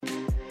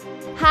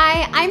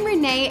Hi, I'm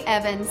Renee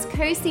Evans,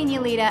 co-senior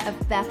leader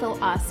of Bethel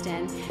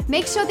Austin.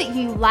 Make sure that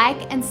you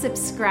like and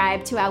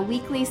subscribe to our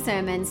weekly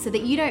sermons so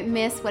that you don't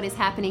miss what is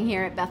happening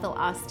here at Bethel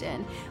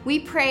Austin. We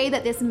pray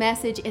that this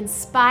message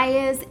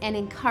inspires and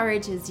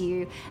encourages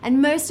you. And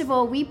most of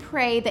all, we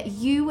pray that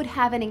you would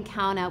have an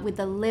encounter with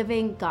the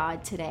living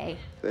God today.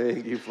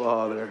 Thank you,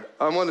 Father.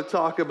 I want to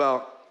talk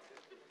about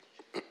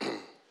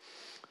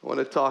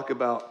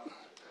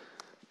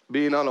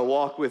being on a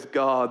walk with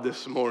God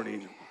this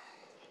morning.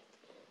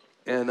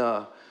 And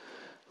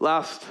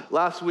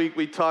last week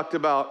we talked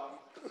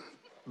about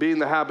being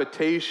the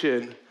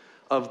habitation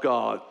of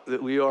God,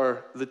 that we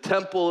are the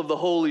temple of the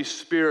Holy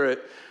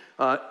Spirit.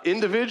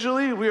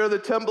 Individually, we are the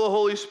temple of the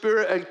Holy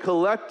Spirit, and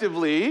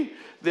collectively,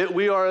 that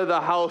we are the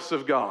house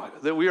of God,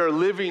 that we are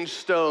living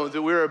stones,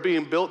 that we are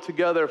being built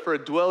together for a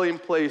dwelling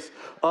place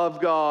of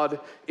God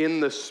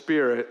in the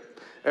Spirit.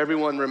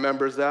 Everyone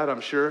remembers that,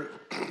 I'm sure.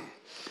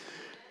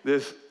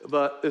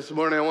 But this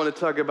morning I want to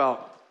talk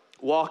about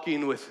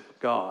walking with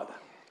God.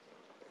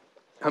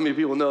 How many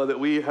people know that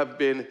we have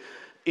been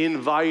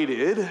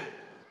invited,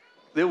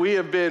 that we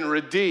have been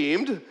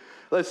redeemed?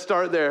 Let's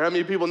start there. How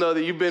many people know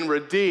that you've been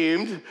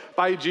redeemed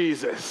by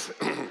Jesus?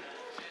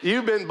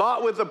 You've been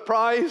bought with a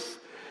price,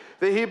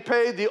 that he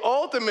paid the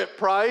ultimate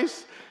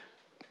price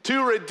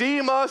to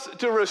redeem us,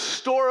 to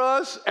restore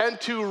us,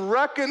 and to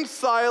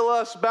reconcile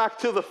us back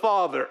to the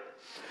Father.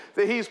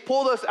 That he's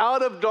pulled us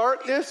out of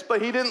darkness,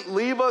 but he didn't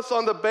leave us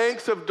on the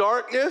banks of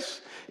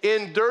darkness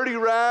in dirty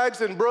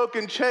rags and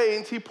broken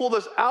chains. He pulled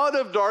us out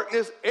of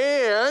darkness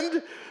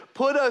and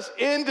put us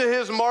into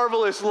his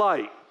marvelous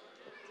light.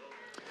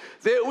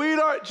 That we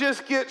don't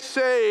just get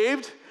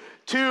saved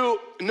to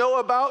know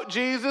about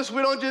Jesus.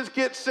 We don't just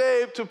get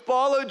saved to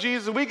follow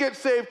Jesus. We get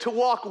saved to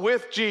walk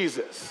with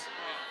Jesus.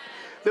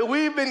 That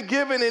we've been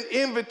given an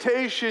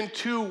invitation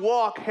to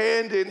walk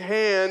hand in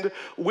hand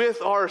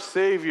with our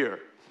Savior.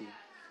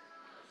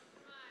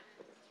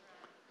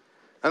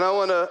 And I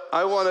want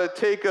to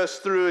take us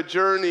through a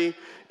journey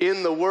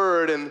in the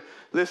Word. And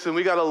listen,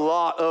 we got a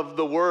lot of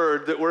the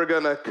Word that we're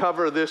going to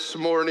cover this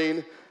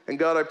morning. And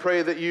God, I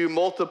pray that you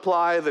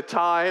multiply the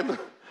time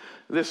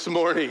this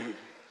morning.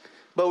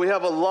 But we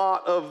have a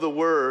lot of the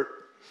Word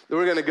that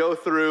we're going to go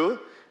through.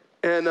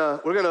 And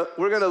we're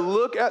going to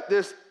look at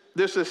this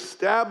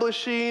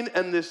establishing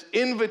and this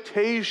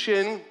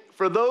invitation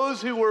for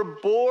those who were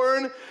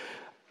born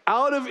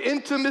out of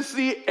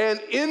intimacy and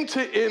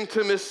into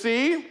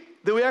intimacy,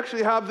 that we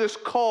actually have this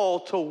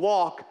call to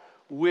walk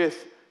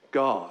with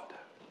God.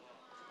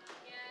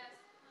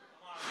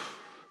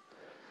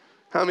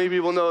 How many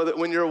people know that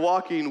when you're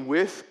walking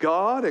with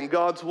God and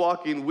God's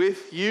walking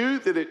with you,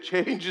 that it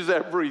changes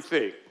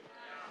everything?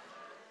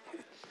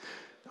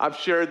 I've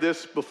shared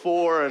this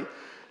before, and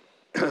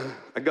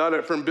I got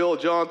it from Bill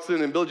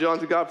Johnson, and Bill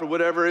Johnson got it for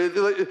whatever.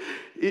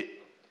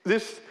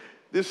 This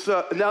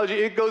analogy,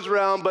 it goes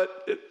around,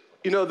 but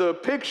the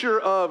picture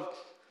of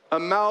a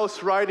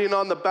mouse riding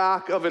on the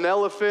back of an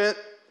elephant,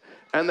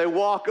 and they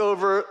walk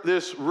over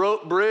this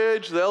rope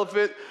bridge. The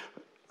elephant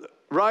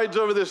rides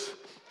over this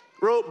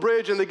rope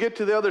bridge, and they get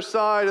to the other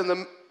side, and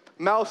the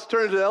mouse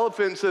turns to the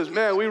elephant and says,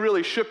 "Man, we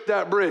really shook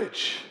that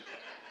bridge."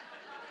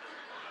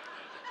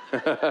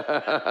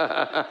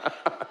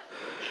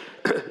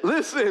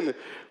 Listen,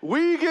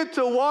 we get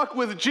to walk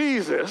with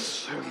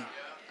Jesus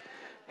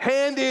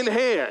hand in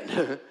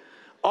hand,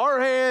 our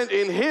hand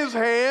in his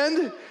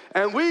hand,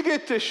 and we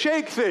get to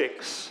shake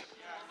things.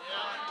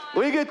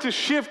 We get to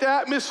shift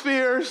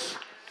atmospheres.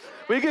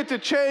 We get to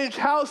change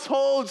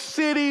households,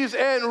 cities,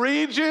 and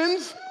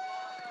regions.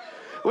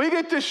 We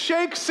get to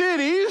shake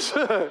cities.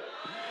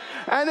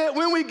 And that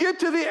when we get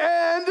to the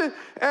end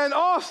and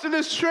Austin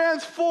is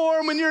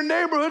transformed, when your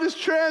neighborhood is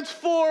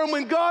transformed,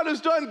 when God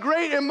has done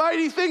great and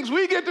mighty things,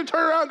 we get to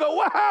turn around and go,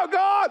 "Wow,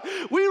 God,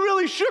 we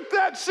really shook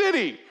that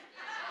city."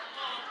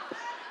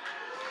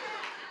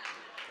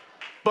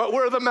 But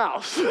we're the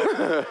mouse.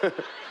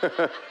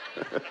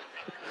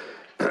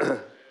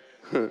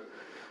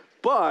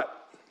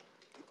 But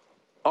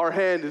our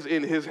hand is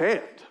in his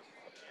hand.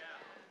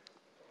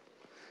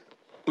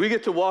 We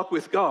get to walk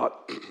with God.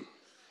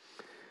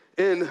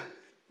 In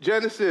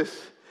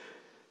Genesis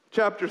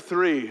chapter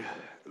 3,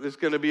 this is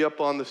going to be up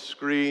on the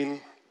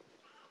screen.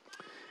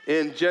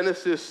 In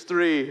Genesis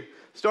 3,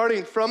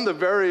 starting from the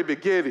very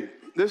beginning,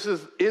 this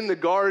is in the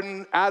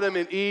garden, Adam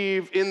and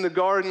Eve in the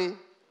garden,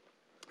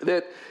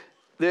 that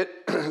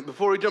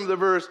before we jump to the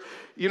verse,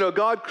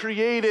 God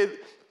created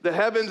the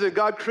heavens and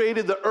God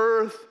created the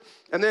earth,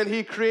 and then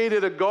he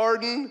created a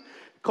garden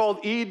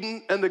called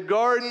Eden. And the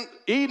garden,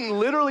 Eden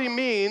literally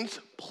means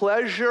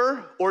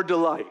pleasure or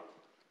delight.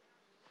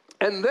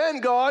 And then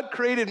God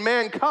created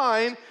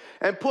mankind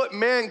and put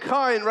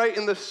mankind right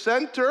in the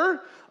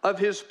center of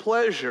his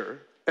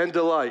pleasure and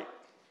delight.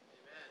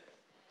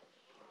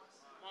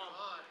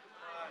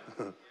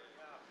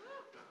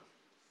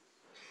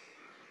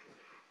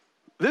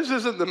 This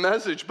isn't the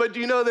message, but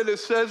do you know that it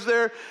says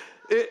there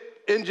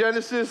in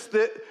Genesis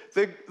that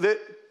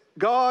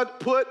God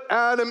put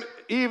Adam,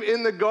 Eve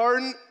in the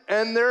garden,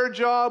 and their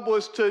job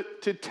was to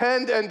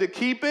tend and to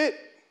keep it?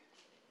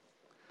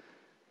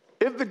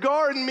 If the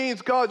garden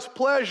means God's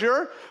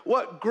pleasure,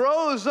 what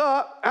grows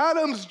up,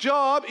 Adam's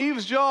job,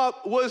 Eve's job,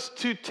 was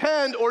to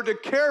tend or to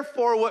care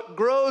for what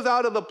grows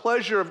out of the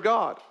pleasure of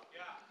God.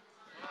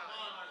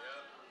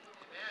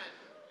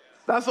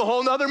 That's a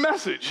whole nother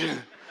message,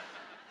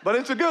 but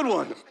it's a good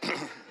one.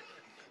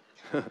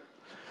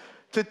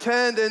 To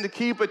tend and to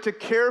keep it, to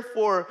care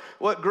for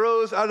what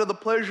grows out of the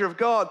pleasure of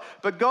God.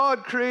 But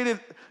God created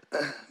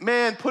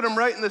man, put him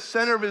right in the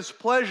center of his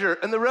pleasure.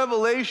 And the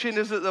revelation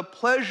is that the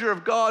pleasure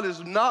of God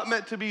is not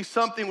meant to be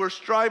something we're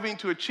striving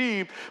to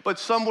achieve, but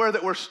somewhere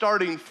that we're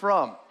starting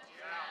from.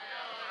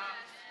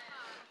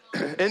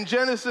 In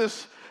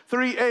Genesis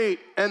 3:8,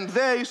 and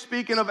they,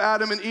 speaking of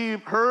Adam and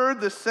Eve,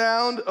 heard the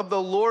sound of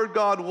the Lord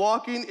God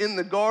walking in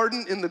the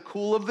garden in the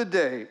cool of the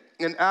day.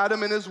 And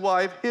Adam and his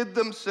wife hid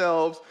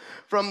themselves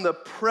from the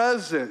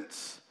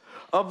presence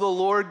of the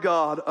Lord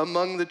God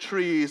among the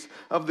trees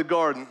of the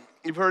garden.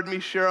 You've heard me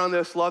share on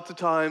this lots of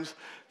times.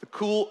 The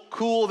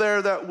cool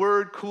there, that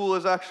word cool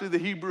is actually the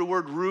Hebrew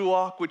word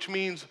ruach, which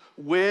means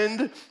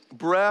wind,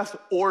 breath,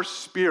 or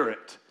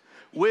spirit.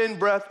 Wind,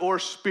 breath, or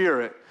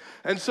spirit.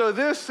 And so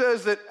this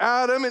says that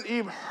Adam and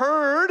Eve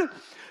heard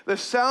the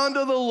sound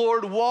of the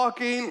Lord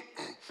walking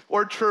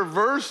or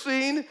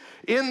traversing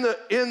in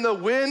the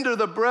wind or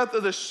the breath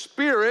of the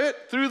Spirit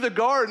through the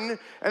garden,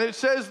 and it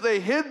says they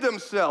hid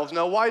themselves.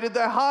 Now, why did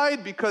they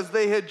hide? Because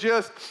they had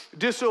just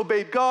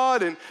disobeyed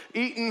God and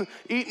eaten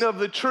of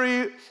the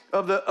tree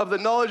of the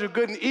knowledge of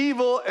good and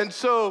evil, and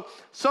so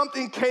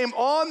something came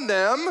on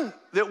them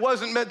that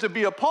wasn't meant to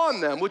be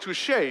upon them, which was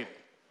shame.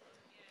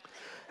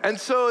 And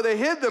so they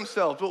hid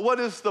themselves. But what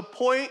is the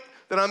point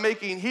that I'm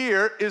making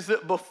here is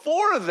that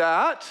before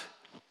that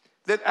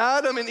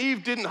Adam and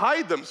Eve didn't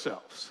hide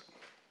themselves.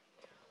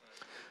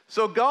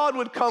 So God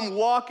would come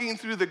walking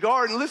through the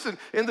garden. Listen,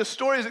 in the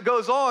stories that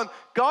goes on,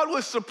 God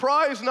was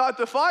surprised not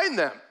to find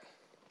them.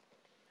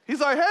 He's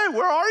like, hey,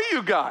 where are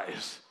you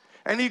guys?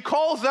 And he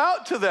calls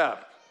out to them.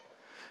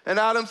 And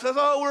Adam says,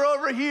 oh, we're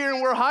over here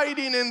and we're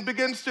hiding, and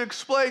begins to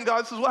explain.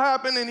 God says, what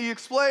happened? And he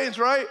explains,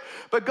 right?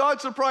 But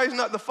God's surprised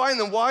not to find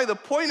them. Why? The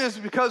point is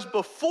because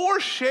before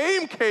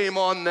shame came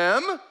on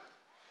them,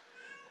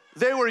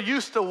 they were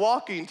used to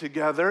walking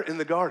together in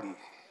the garden.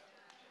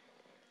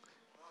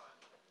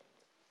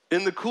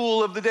 In the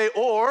cool of the day,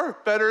 or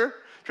better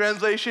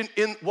translation,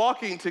 in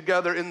walking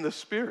together in the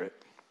Spirit.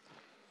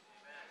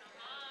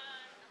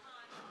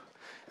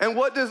 And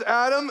what does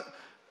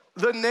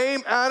the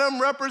name Adam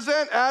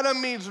represent?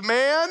 Adam means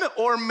man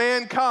or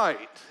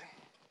mankind.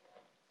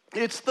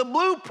 It's the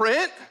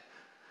blueprint.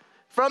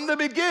 From the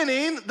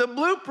beginning, the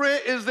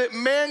blueprint is that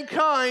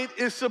mankind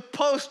is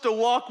supposed to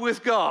walk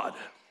with God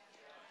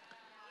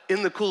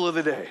in the cool of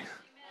the day.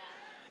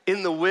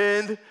 In the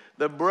wind,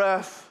 the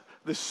breath,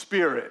 the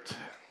Spirit.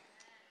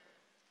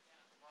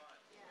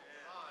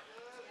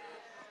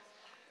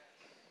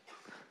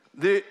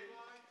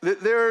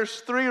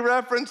 There's 3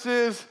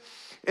 references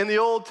in the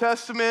Old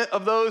Testament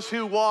of those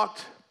who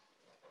walked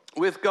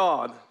with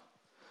God.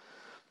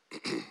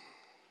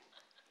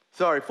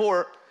 Sorry,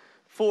 4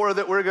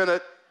 that we're going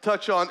to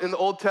touch on in the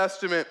Old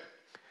Testament.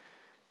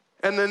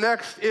 And the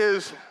next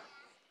is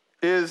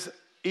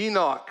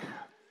Enoch.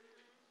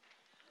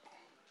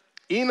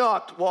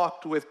 Enoch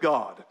walked with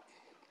God.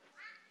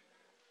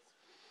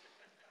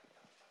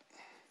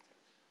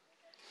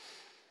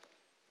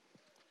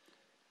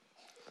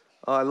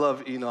 Oh, I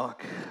love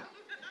Enoch.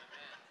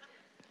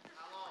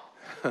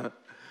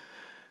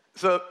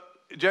 So,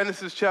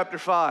 Genesis chapter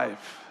 5.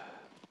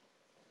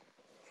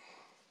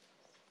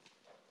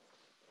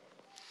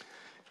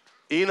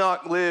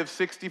 Enoch lived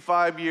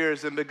 65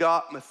 years and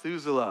begot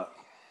Methuselah.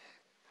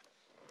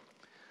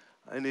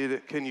 I need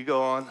it. Can you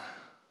go on?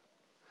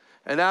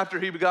 And after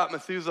he begot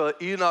Methuselah,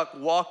 Enoch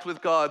walked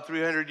with God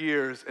 300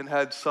 years and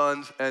had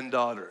sons and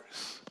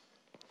daughters.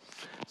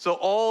 So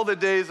all the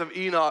days of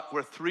Enoch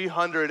were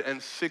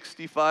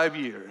 365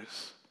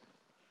 years.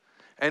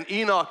 And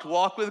Enoch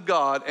walked with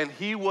God, and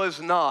he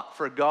was not,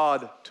 for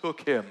God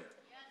took him.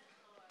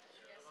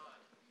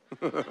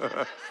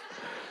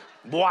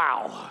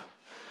 Wow.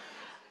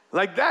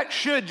 Like that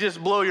should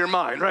just blow your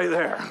mind right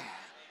there.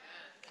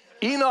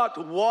 Enoch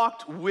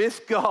walked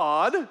with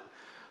God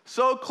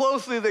so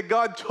closely that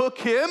God took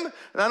him.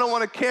 And I don't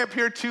want to camp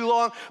here too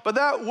long, but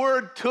that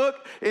word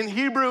took in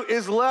Hebrew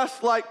is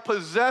less like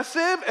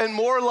possessive and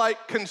more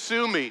like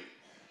consuming.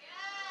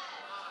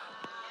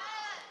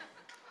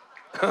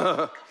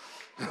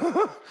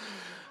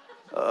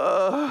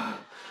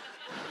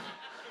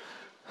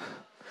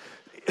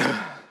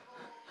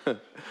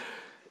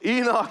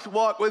 Enoch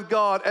walked with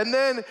God. And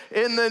then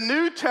in the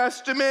New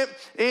Testament,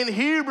 in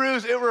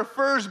Hebrews, it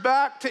refers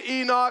back to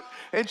Enoch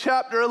in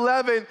chapter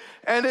 11.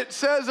 And it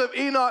says of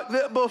Enoch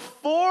that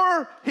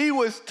before he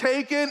was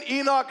taken,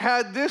 Enoch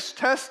had this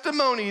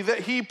testimony that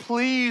he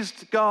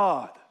pleased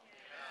God.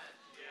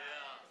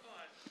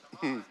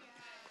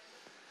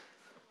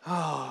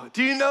 Oh,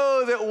 do you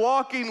know that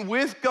walking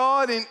with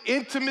God in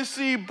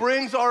intimacy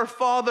brings our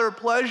Father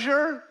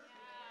pleasure?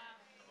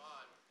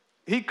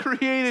 He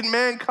created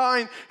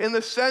mankind in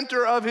the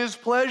center of his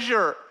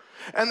pleasure.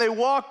 and they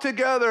walked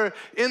together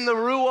in the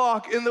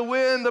ruach, in the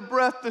wind, the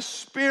breath, the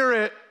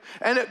spirit,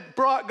 and it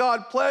brought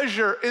God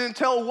pleasure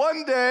until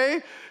one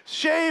day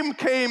shame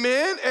came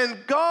in and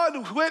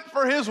God went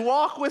for his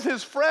walk with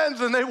his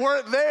friends and they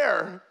weren't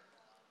there.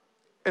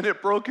 And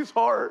it broke his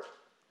heart.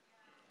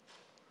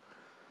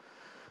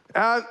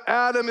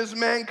 Adam is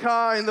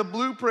mankind, the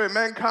blueprint.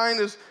 Mankind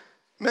is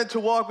meant to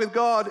walk with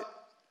God.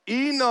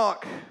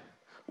 Enoch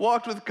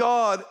walked with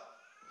God.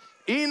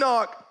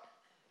 Enoch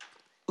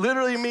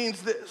literally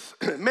means this.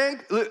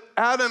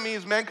 Adam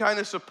means mankind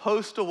is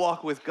supposed to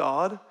walk with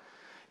God.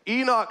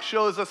 Enoch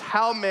shows us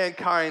how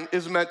mankind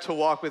is meant to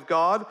walk with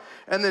God.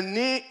 And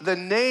the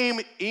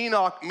name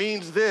Enoch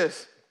means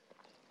this: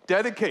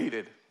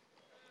 dedicated,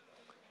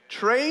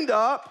 trained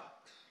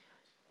up,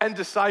 and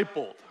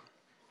discipled.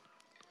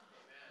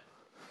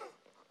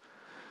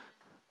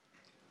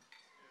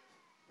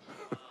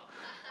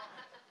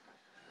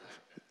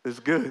 It's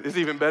good. It's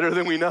even better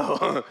than we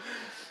know.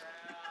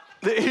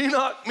 The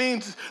Enoch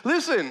means,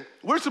 listen,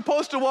 we're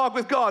supposed to walk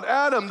with God.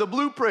 Adam, the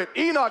blueprint.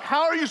 Enoch,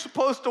 how are you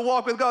supposed to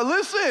walk with God?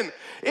 Listen,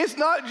 it's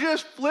not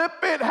just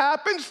flippant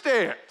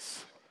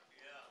happenstance.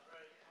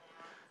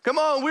 Come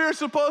on, we're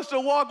supposed to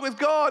walk with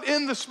God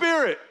in the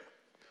Spirit.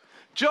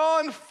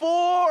 John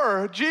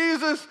 4,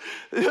 Jesus,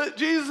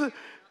 the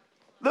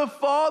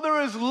Father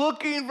is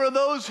looking for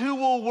those who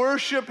will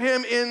worship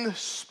him in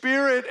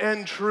spirit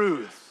and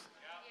truth.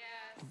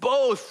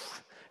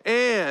 Both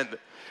and.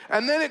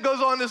 And then it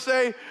goes on to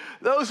say,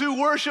 those who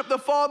worship the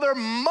Father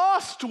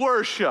must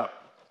worship.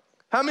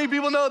 How many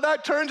people know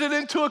that turns it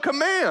into a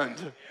command?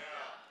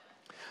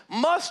 Yeah.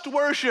 Must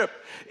worship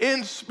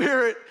in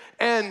spirit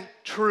and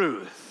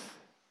truth.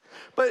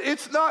 But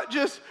it's not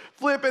just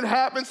flippant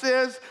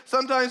happenstance.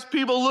 Sometimes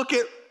people look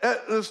at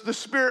the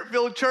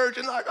Spirit-filled church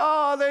and like,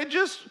 oh, they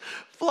just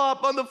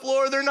flop on the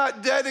floor. They're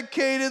not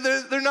dedicated.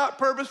 They're not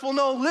purposeful.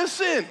 No,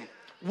 listen.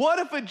 What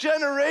if a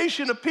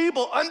generation of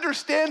people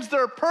understands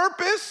their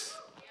purpose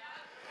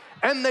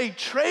and they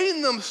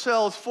train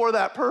themselves for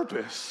that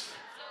purpose?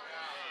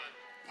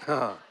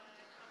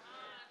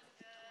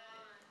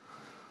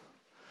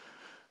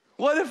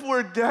 What if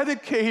we're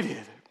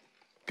dedicated?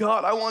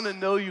 God, I want to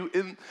know you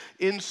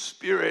in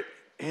spirit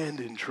and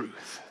in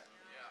truth.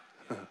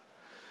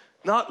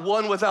 Not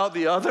one without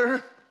the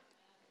other.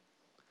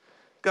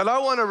 God, I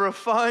want to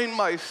refine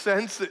my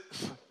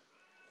senses.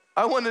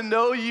 I want to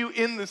know you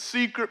in the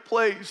secret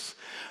place.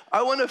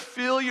 I want to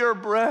feel your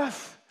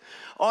breath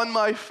on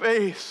my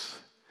face.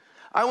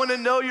 I want to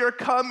know your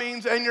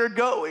comings and your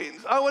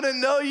goings. I want to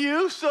know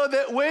you so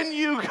that when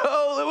you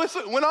go,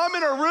 listen, when I'm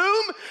in a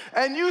room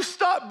and you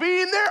stop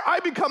being there, I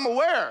become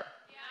aware.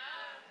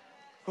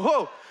 Yeah.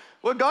 Whoa,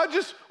 well, God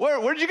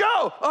where'd you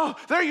go? Oh,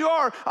 there you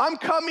are. I'm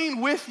coming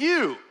with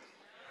you.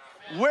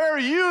 Where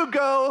you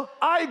go,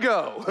 I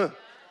go.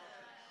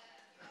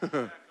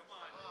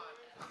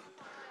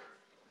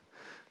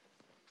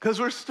 Because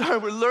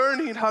we're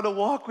learning how to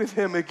walk with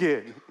him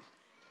again.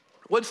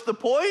 What's the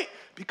point?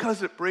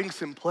 Because it brings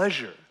him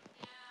pleasure.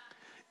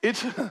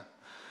 It's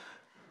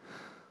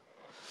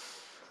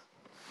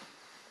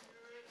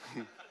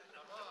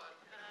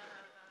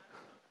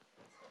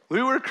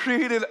we were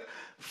created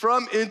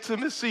from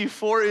intimacy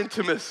for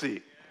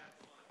intimacy.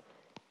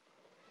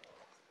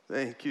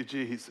 Thank you,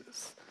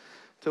 Jesus.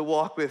 To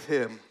walk with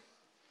him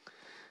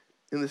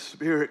in the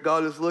Spirit.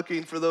 God is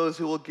looking for those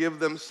who will give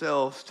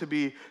themselves to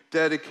be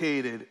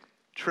dedicated,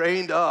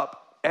 trained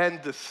up,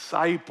 and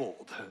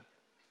discipled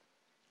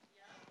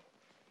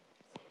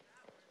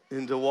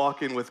into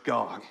walking with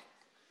God.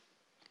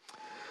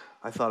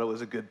 I thought it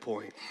was a good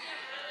point.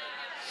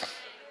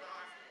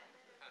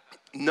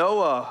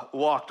 Noah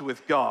walked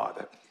with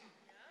God.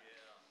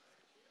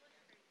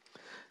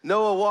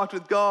 Noah walked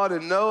with God,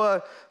 and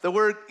the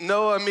word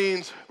Noah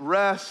means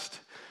rest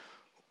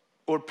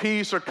or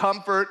peace or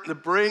comfort, the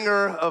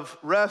bringer of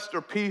rest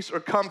or peace or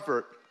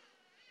comfort.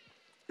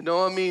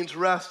 Noah means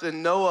rest,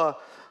 and Noah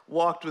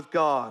walked with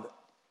God.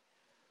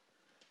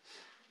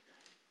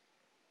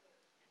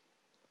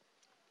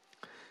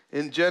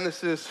 In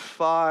Genesis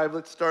 5,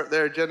 let's start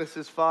there,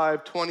 Genesis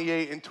 5,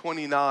 28 and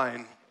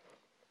 29.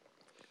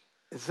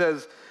 It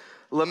says,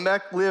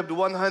 Lamech lived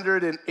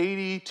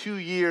 182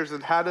 years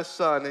and had a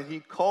son, and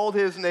he called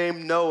his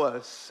name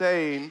Noah,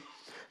 saying,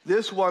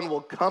 this one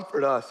will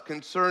comfort us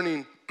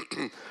concerning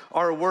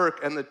our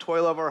work and the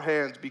toil of our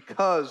hands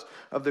because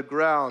of the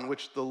ground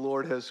which the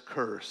Lord has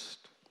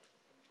cursed.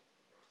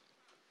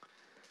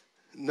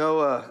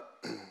 Noah,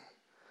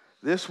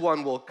 this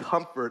one will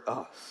comfort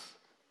us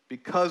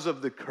because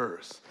of the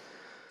curse.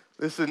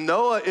 Listen,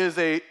 Noah is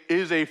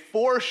a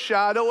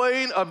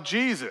foreshadowing of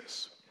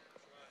Jesus.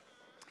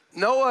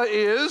 Noah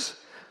is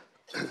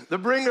the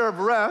bringer of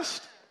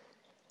rest,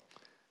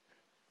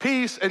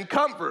 peace, and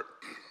comfort.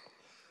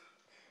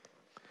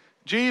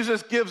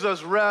 Jesus gives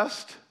us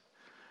rest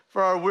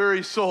for our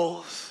weary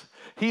souls.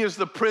 He is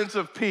the Prince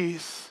of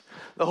Peace.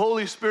 The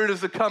Holy Spirit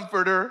is the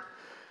comforter.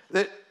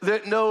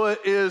 That Noah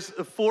is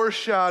a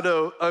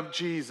foreshadow of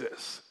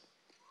Jesus.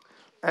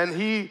 And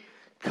he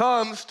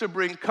comes to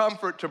bring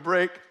comfort, to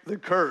break the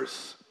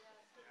curse.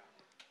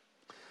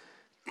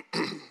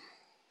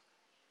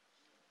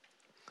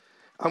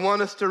 I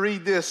want us to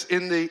read this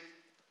through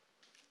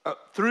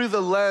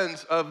the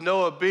lens of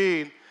Noah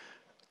being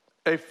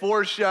a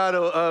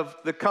foreshadow of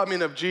the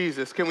coming of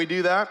Jesus. Can we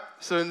do that?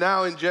 So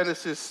now in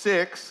Genesis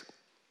 6,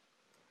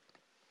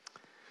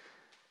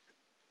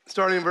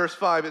 starting in verse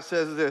 5, it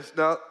says this.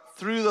 Now,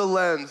 through the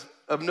lens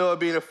of Noah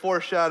being a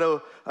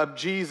foreshadow of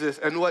Jesus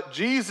and what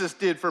Jesus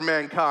did for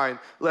mankind,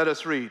 let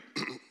us read.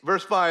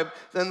 Verse 5,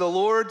 then the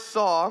Lord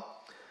saw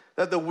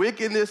that the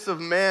wickedness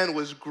of man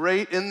was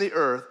great in the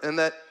earth, and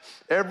that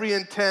every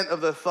intent of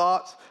the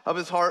thoughts of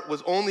his heart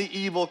was only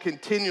evil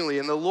continually.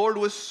 And the Lord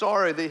was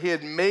sorry that he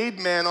had made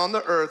man on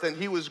the earth, and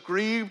he was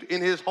grieved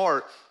in his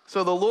heart.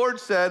 So the Lord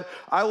said,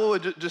 I will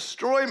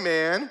destroy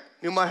man,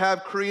 whom I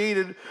have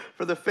created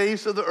for the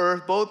face of the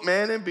earth, both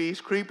man and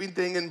beast, creeping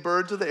thing, and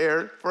birds of the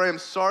air, for I am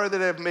sorry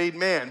that I have made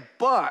man.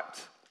 But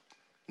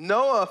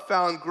Noah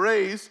found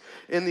grace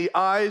in the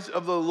eyes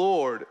of the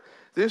Lord.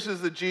 This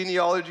is the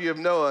genealogy of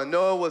Noah.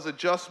 Noah was a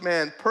just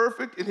man,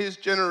 perfect in his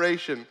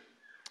generation.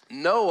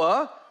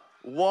 Noah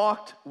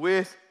walked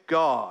with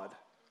God.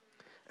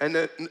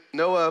 And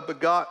Noah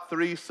begot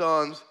 3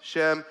 sons,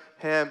 Shem,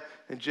 Ham,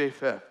 and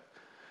Japheth.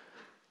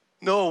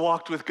 Noah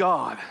walked with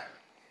God.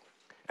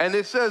 And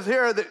it says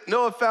here that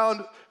Noah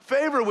found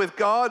favor with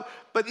God,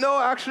 but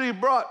Noah actually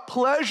brought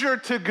pleasure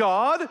to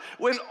God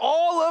when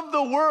all of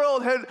the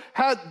world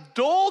had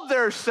dulled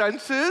their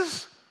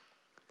senses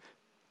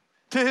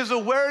to his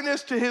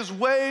awareness, to his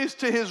ways,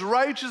 to his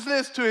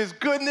righteousness, to his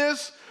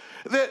goodness,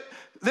 that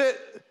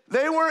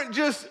they weren't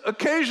just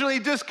occasionally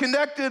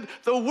disconnected.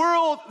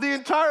 The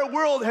entire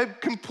world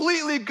had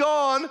completely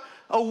gone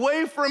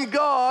away from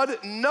God.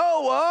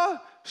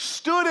 Noah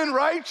stood in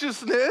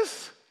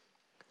righteousness,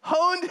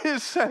 honed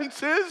his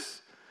senses,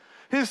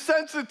 his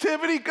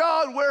sensitivity.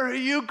 God, where are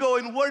you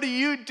going? What are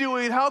you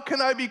doing? How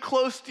can I be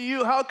close to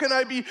you? How can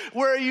I be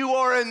where you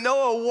are? And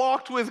Noah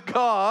walked with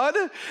God,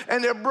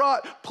 and it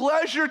brought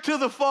pleasure to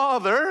the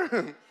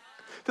Father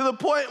to the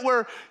point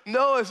where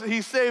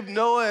he saved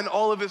Noah and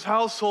all of his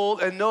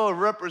household, and Noah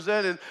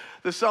represented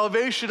the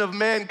salvation of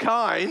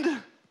mankind. Yeah.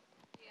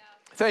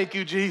 Thank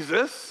you,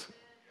 Jesus.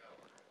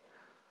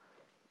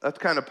 That's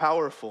kind of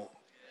powerful.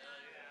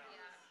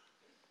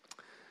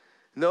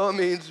 Noah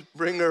means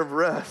bringer of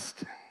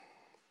rest.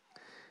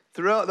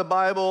 Throughout the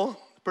Bible,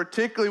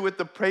 particularly with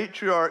the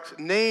patriarchs,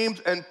 names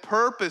and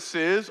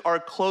purposes are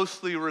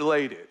closely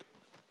related.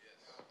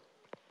 Yes.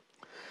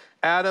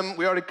 Adam,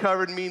 we already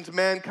covered, means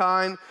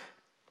mankind.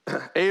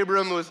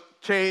 Abram was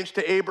changed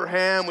to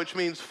Abraham, which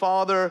means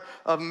father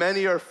of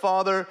many or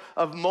father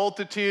of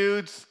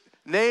multitudes.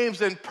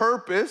 Names and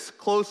purpose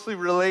closely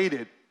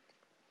related.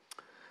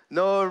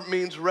 Noah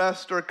means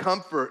rest or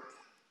comfort.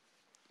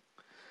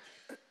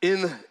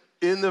 In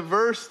the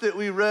verse that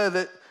we read,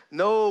 that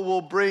Noah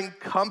will bring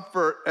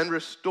comfort and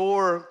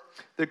restore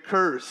the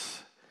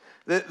curse.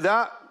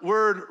 That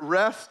word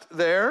rest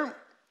there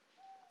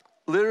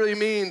literally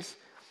means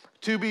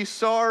to be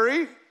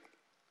sorry,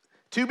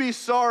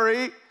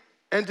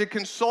 and to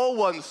console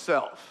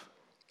oneself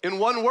in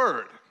one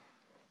word.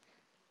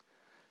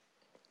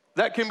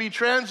 That can be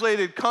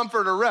translated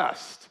comfort or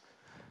rest.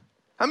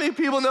 How many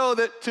people know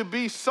that to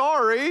be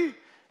sorry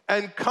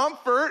and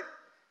comfort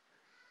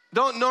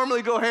don't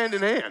normally go hand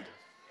in hand?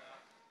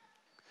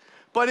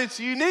 But it's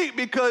unique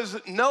because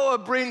Noah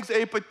brings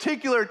a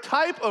particular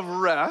type of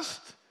rest.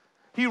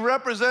 He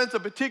represents a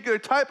particular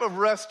type of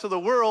rest to the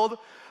world,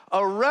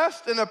 a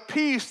rest and a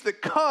peace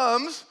that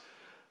comes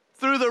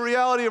through the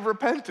reality of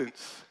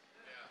repentance.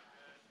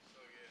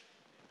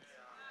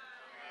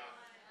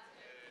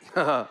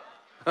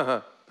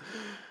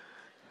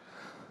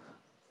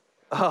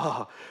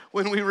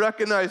 When we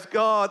recognize,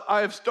 God, I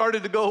have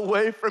started to go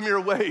away from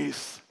your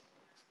ways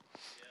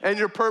and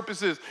your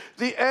purposes.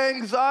 The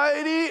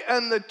anxiety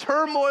and the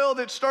turmoil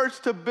that starts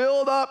to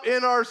build up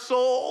in our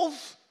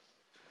souls.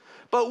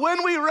 But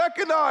when we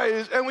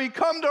recognize and we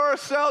come to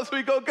ourselves,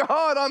 we go,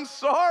 God, I'm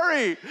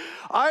sorry.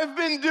 I've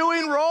been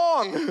doing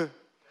wrong.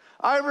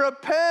 I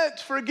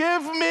repent,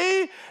 forgive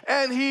me.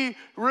 And he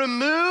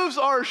removes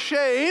our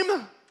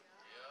shame.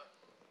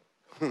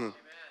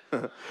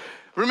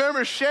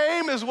 Remember,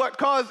 shame is what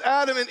caused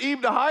Adam and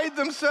Eve to hide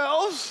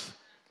themselves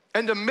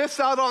and to miss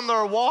out on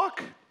their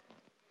walk.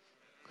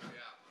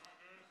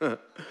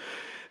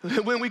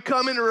 When we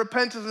come into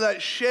repentance,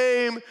 that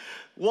shame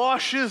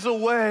washes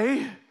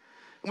away.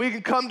 We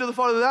can come to the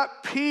Father.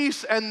 That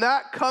peace and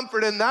that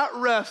comfort and that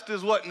rest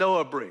is what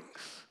Noah brings.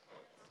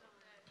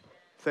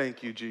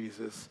 Thank you,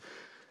 Jesus.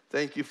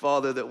 Thank you,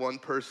 Father, that one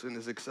person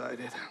is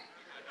excited.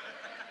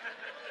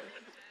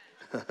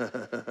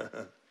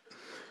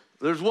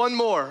 There's one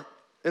more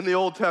in the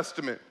Old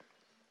Testament.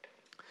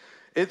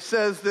 It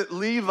says that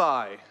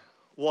Levi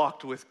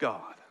walked with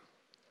God.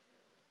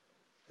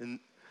 And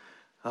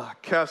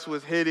Kes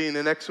was hitting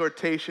an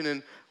exhortation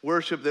in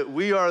worship that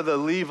we are the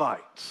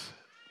Levites,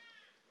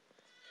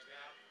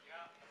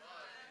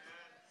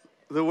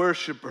 the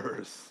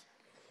worshipers,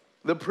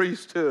 the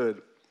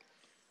priesthood.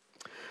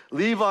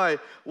 Levi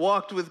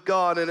walked with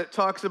God, and it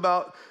talks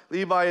about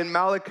Levi in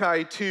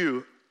Malachi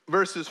 2,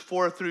 verses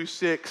 4 through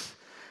 6.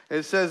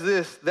 It says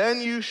this,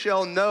 then you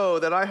shall know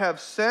that I have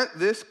sent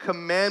this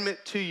commandment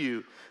to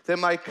you, that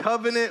my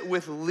covenant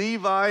with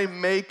Levi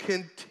may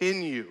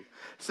continue,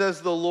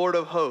 says the Lord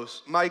of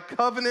hosts. My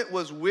covenant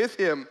was with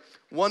him,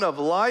 one of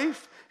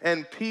life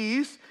and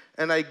peace,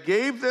 and I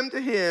gave them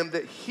to him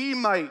that he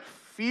might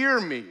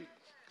fear me.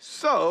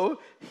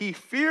 So he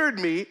feared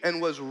me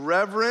and was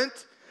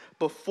reverent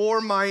before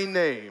my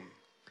name.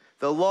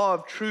 The law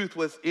of truth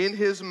was in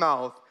his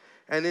mouth,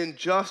 and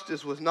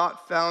injustice was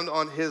not found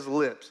on his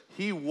lips.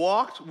 He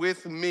walked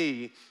with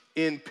me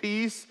in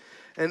peace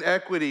and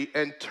equity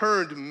and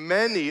turned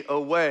many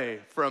away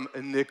from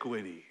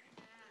iniquity.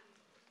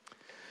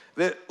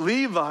 That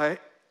Levi,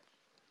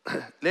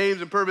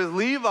 names and purpose,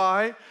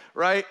 Levi,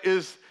 right,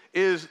 is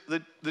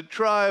the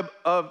tribe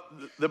of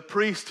the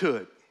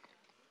priesthood.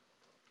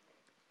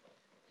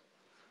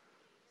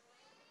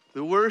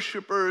 The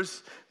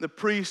worshipers, the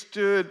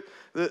priesthood,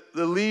 the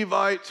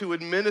Levites who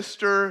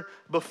administer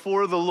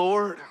before the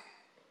Lord.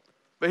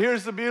 But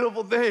here's the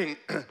beautiful thing,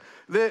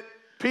 that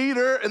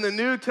Peter in the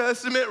New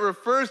Testament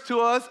refers to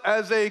us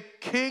as a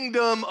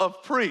kingdom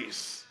of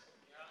priests,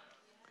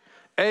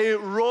 a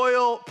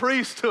royal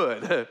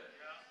priesthood.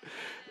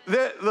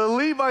 The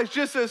Levites,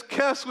 just as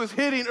Kes was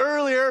hitting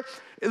earlier,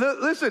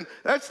 listen,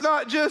 that's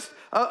not just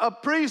a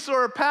priest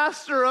or a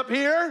pastor up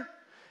here.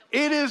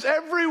 It is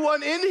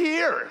everyone in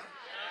here.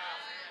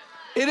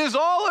 It is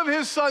all of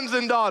his sons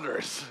and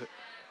daughters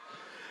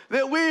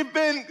that we've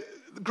been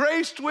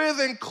graced with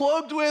and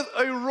clothed with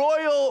a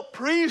royal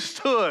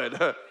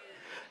priesthood.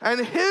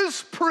 And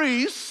his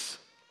priests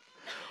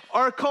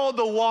are called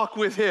to walk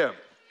with him.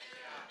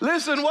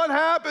 Listen, what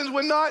happens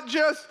when not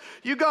just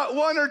you got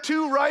one or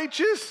two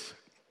righteous?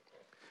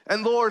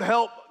 And Lord,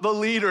 help the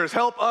leaders,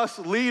 help us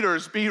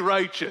leaders be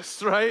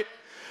righteous, right?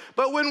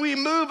 But when we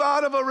move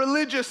out of a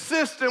religious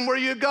system where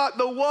you got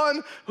the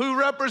one who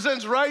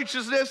represents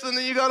righteousness and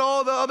then you got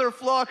all the other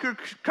flock who are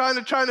kind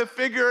of trying to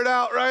figure it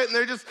out, right? And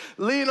they're just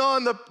lean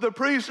on the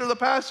priest or the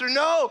pastor.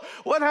 No,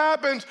 what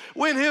happens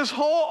when his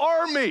whole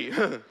army,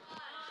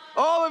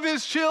 all of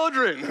his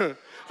children,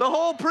 the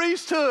whole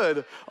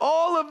priesthood,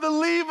 all of the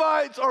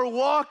Levites are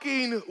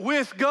walking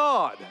with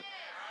God?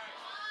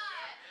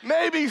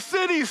 Maybe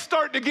cities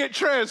start to get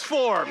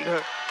transformed.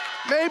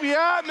 Maybe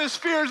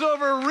atmospheres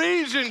over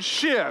regions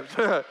shift.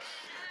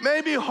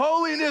 Maybe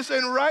holiness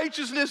and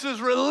righteousness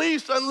is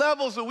released on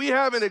levels that we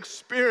haven't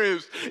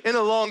experienced in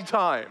a long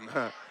time.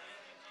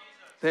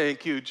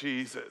 Thank you,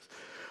 Jesus.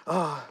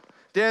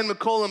 Dan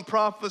McCollum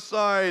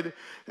prophesied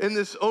in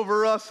this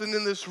over us and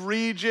in this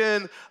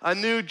region a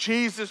new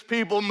Jesus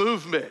people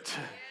movement.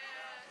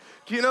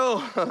 You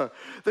know,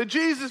 the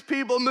Jesus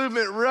people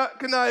movement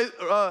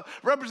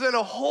represent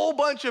a whole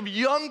bunch of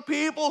young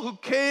people who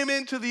came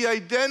into the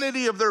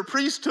identity of their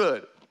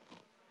priesthood.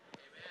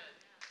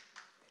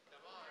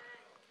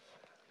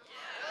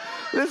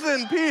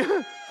 Listen,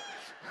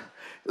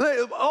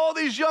 all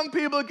these young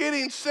people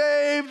getting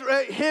saved,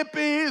 right?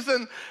 Hippies,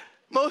 and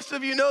most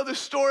of you know the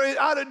story,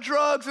 out of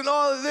drugs and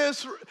all of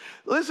this.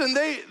 Listen,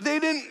 they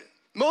didn't,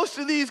 most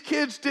of these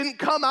kids didn't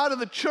come out of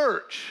the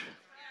church.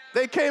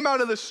 They came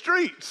out of the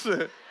streets,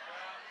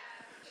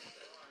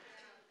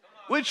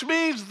 which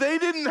means they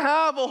didn't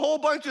have a whole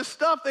bunch of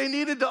stuff they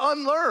needed to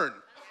unlearn.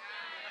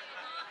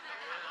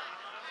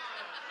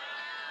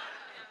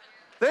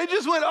 They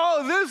just went,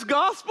 oh, this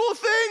gospel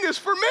thing is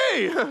for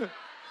me.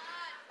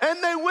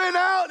 And they went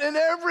out in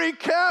every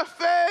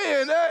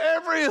cafe and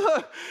every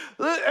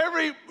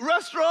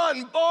restaurant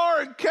and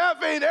bar and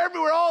cafe and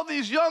everywhere, all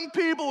these young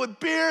people with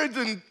beards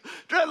and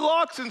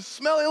dreadlocks and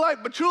smelling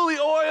like patchouli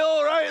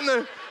oil, right? And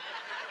they're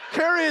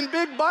carrying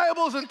big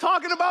Bibles and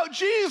talking about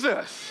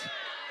Jesus.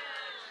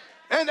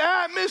 An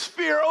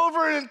atmosphere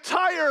over an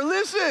entire,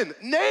 listen,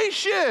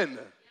 nation.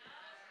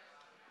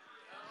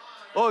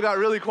 Oh, it got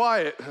really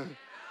quiet.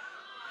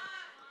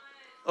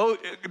 Oh,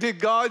 did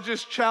God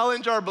just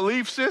challenge our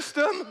belief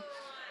system?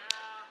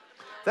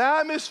 The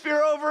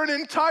atmosphere over an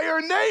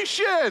entire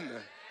nation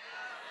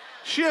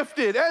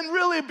shifted, and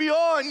really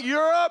beyond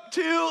Europe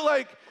too,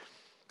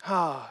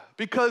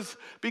 because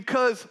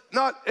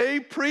not a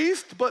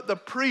priest, but the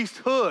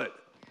priesthood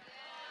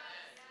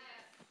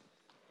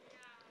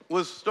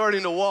was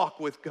starting to walk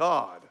with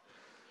God.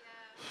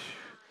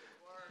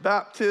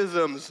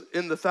 Baptisms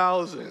in the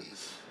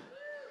thousands.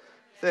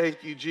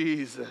 Thank you,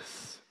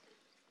 Jesus.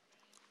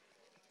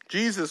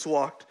 Jesus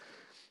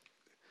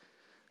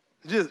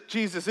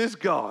is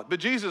God, but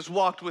Jesus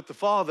walked with the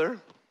Father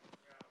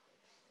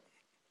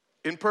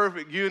in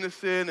perfect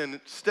unison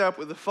and step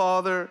with the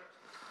Father.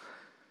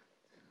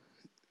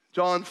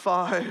 John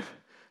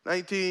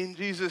 5:19,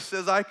 Jesus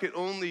says, I can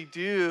only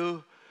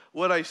do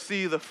what I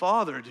see the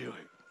Father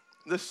doing.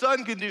 The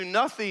Son can do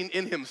nothing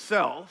in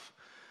himself.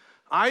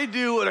 I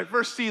do what I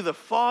first see the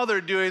Father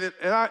doing,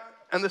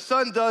 and the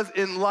Son does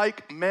in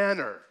like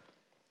manner.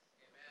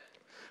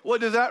 What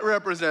does that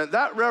represent?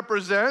 That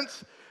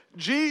represents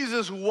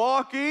Jesus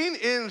walking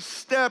in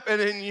step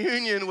and in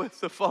union with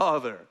the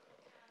Father.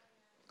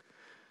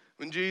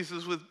 When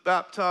Jesus was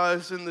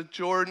baptized in the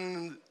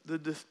Jordan,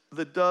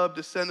 the dove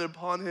descended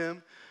upon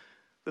him.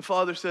 The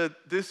Father said,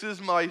 "This is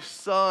my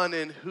Son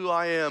in who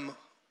I am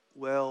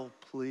well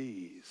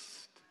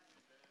pleased."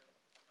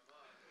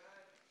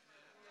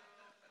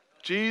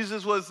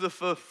 Jesus was the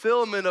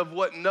fulfillment of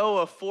what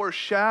Noah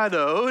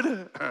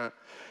foreshadowed.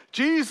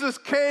 Jesus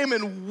came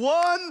and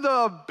won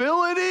the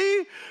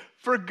ability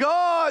for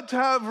God to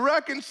have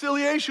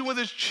reconciliation with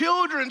his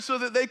children so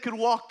that they could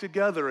walk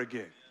together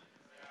again.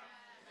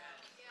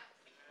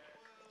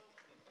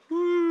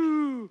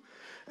 Woo.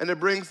 And it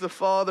brings the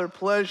Father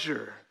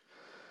pleasure.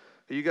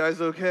 Are you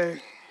guys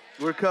okay?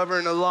 We're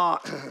covering a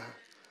lot.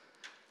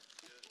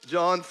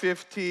 John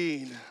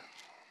 15,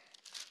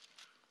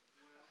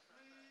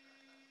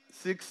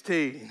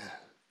 16.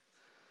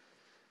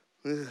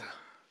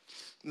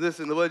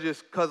 Listen,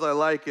 just because I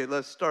like it,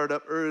 let's start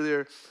up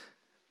earlier.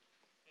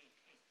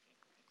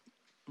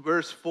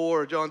 Verse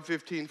 4, John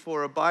 15,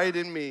 4. Abide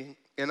in me,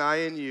 and I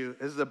in you,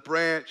 as the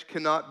branch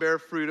cannot bear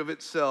fruit of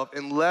itself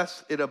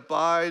unless it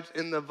abides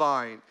in the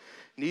vine.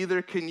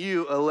 Neither can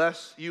you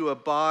unless you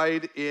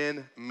abide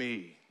in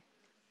me.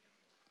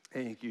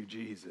 Thank you,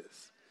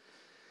 Jesus.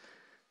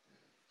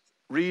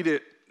 Read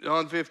it,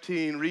 John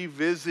 15,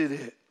 revisit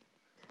it.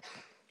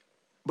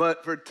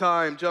 But for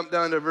time, jump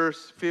down to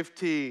verse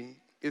 15.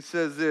 It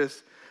says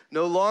this,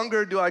 no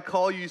longer do I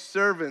call you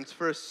servants,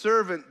 for a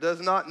servant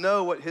does not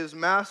know what his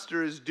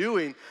master is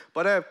doing,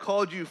 but I have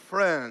called you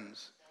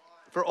friends.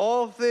 For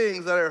all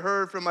things that I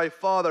heard from my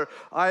Father,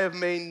 I have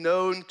made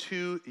known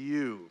to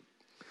you.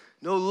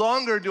 No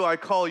longer do I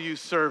call you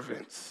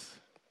servants.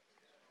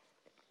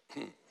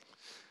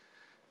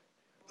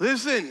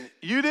 Listen,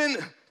 you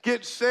didn't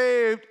get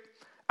saved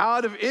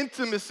out of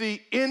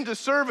intimacy into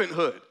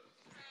servanthood.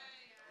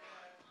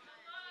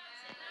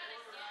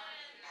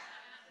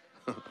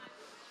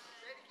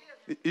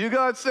 You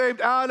got saved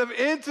out of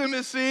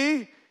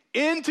intimacy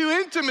into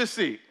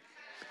intimacy.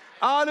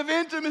 Out of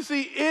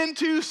intimacy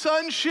into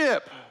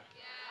sonship.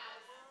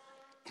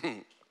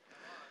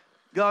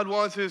 God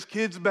wants his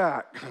kids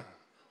back.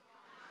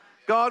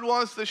 God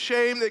wants the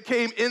shame that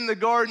came in the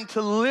garden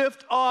to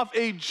lift off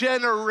a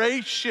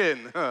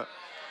generation. That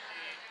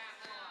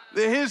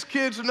his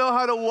kids know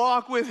how to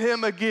walk with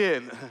him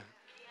again.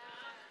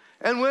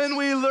 And when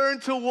we learn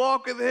to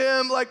walk with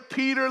him like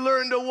Peter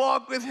learned to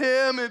walk with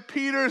him, and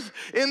Peter's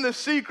in the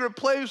secret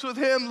place with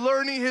him,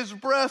 learning his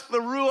breath, the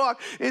Ruach,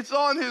 it's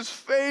on his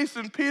face,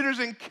 and Peter's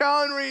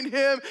encountering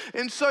him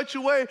in such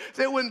a way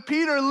that when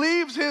Peter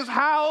leaves his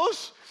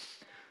house,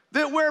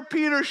 that where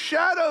Peter's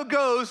shadow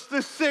goes,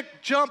 the sick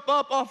jump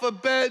up off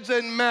of beds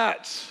and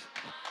mats,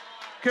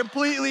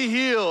 completely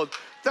healed.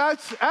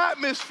 That's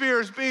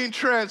atmospheres being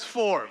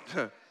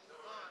transformed.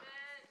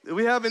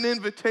 We have an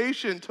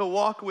invitation to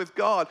walk with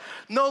God.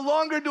 No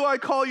longer do I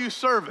call you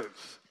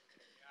servants.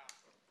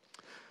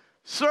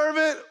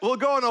 Servant will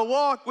go on a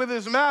walk with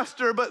his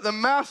master, but the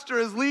master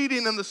is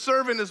leading and the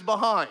servant is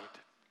behind.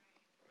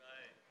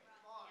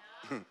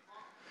 Right.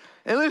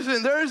 And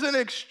listen, there's an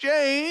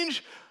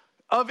exchange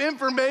of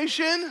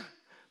information,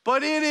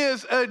 but it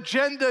is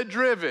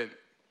agenda-driven.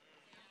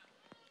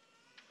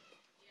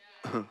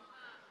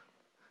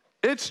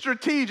 It's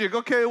strategic.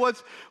 Okay,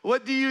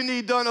 what do you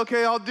need done?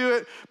 Okay, I'll do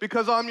it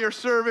because I'm your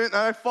servant and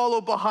I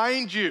follow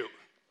behind you.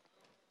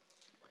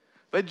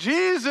 But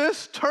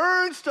Jesus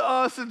turns to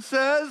us and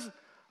says,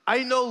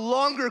 I no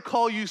longer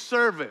call you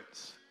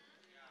servants.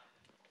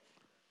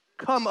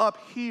 Come up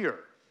here.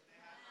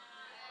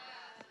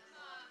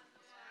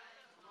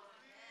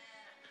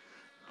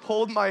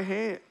 Hold my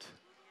hand.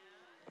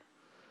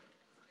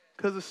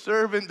 Because the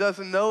servant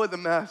doesn't know what the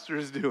master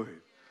is doing.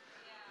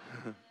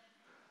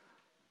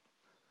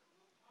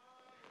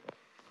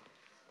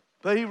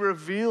 But he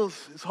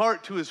reveals his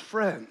heart to his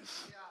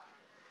friends.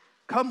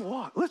 Come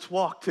walk. Let's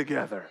walk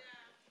together.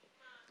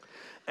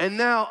 And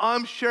now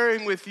I'm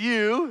sharing with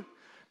you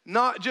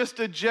not just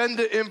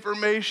agenda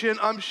information,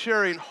 I'm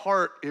sharing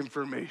heart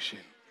information.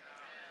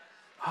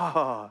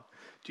 Do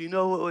you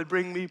know what would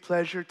bring me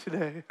pleasure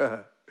today?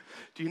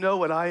 Do you know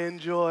what I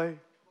enjoy?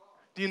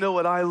 Do you know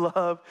what I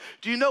love?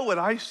 Do you know what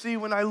I see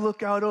when I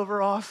look out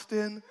over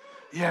Austin?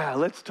 Yeah,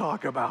 let's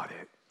talk about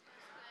it.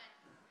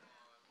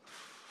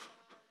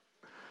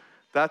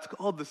 That's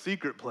called the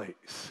secret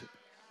place.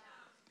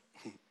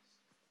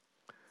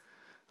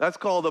 That's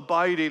called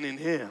abiding in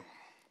him.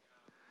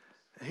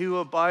 He who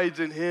abides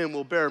in him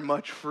will bear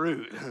much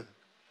fruit.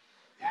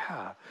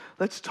 Yeah,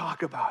 let's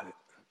talk about it.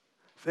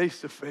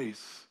 Face to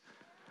face.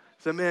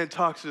 As a man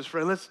talks to his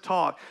friend, let's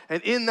talk.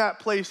 And in that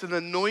place, an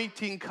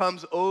anointing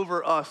comes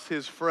over us,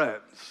 his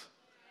friends,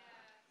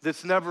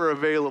 that's never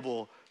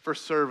available for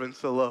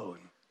servants alone.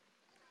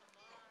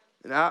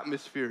 And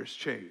atmospheres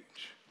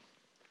change.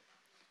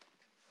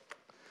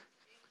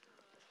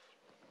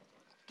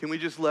 Can we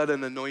just let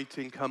an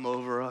anointing come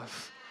over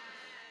us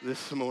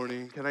this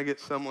morning? Can I get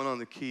someone on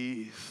the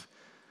keys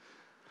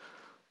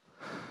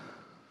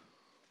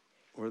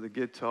or the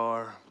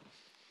guitar,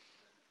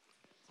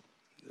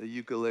 the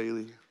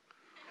ukulele?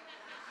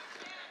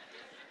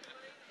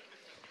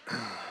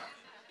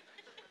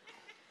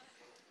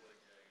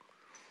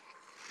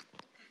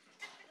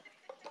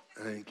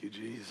 Thank you,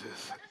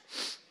 Jesus.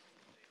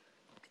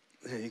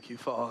 Thank you,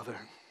 Father.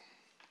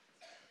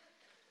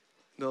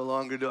 No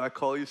longer do I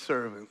call you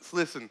servants.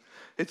 Listen,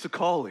 it's a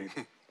calling.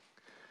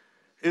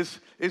 It's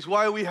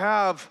why we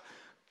have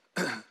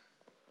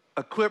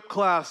equip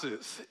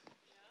classes.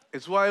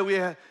 It's why we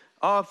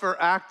offer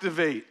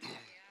Activate.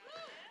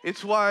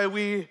 It's why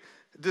we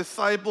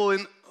disciple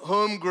in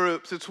home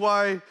groups. It's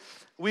why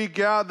we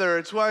gather.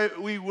 It's why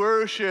we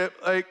worship.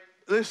 Like,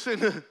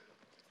 listen,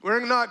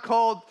 we're not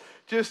called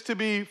just to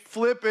be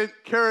flippant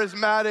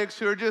charismatics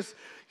who are just,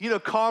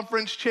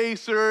 conference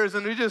chasers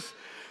and we just,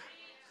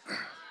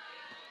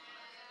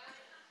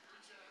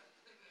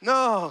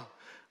 no,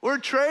 we're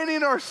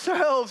training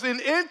ourselves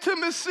in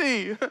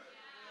intimacy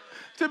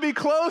to be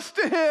close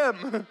to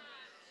Him,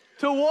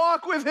 to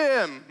walk with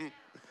Him,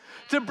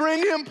 to bring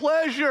Him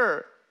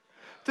pleasure,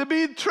 to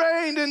be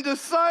trained and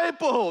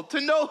discipled,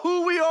 to know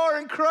who we are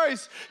in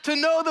Christ, to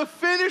know the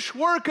finished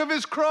work of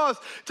His cross,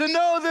 to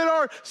know that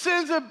our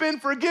sins have been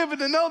forgiven,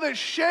 to know that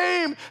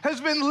shame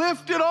has been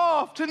lifted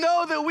off, to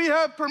know that we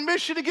have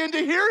permission again to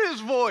hear His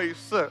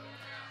voice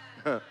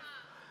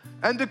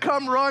and to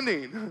come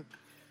running.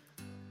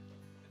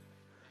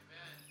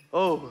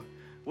 Oh,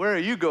 where are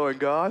you going,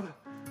 God?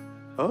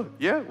 Oh,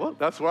 yeah, well,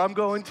 that's where I'm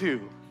going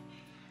too.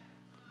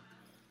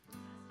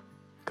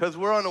 Because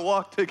we're on a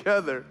walk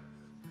together.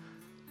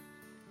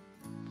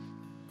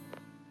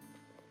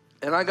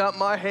 And I got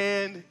my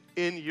hand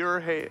in your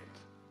hand.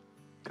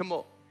 Come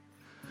on.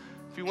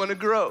 If you want to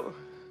grow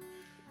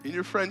in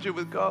your friendship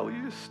with God, will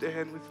you just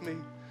stand with me?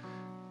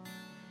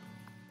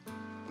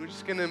 We're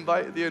just going to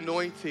invite the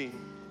anointing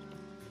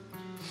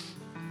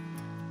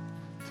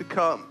to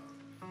come.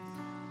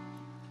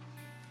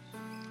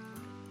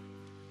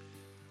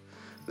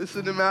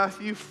 Listen to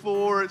Matthew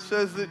 4. It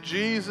says that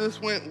Jesus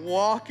went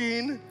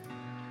walking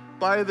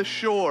by the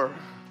shore.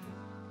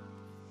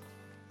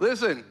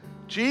 Listen,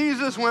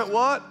 Jesus went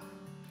what?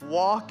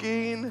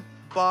 Walking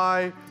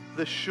by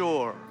the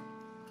shore.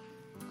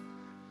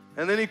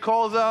 And then He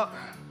calls out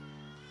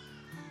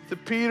to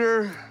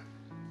Peter,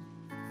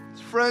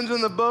 his friends in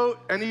the boat,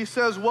 and He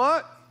says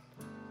what?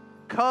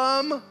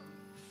 Come,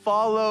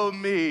 follow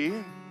me,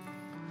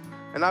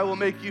 and I will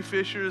make you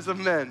fishers of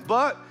men.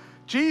 But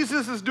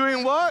Jesus is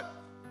doing what?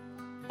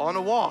 On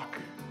a walk.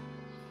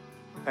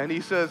 And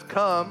He says,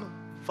 come,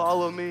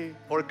 follow me,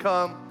 or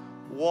come,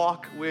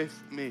 walk with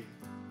me.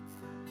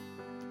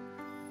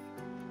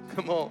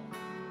 Come on.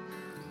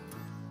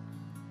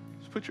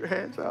 Just put your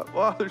hands out.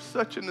 Wow, there's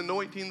such an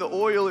anointing. The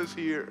oil is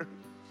here.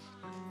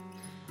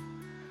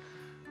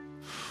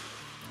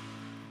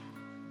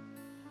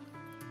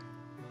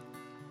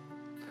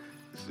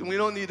 Listen, we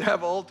don't need to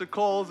have altar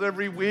calls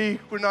every week.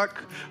 We're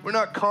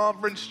not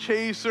conference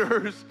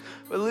chasers.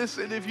 But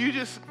listen, if you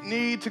just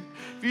need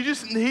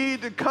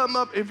to come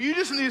up, if you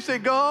just need to say,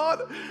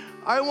 God,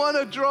 I want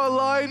to draw a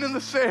line in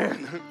the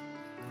sand.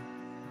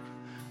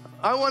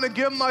 I want to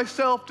give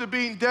myself to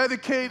being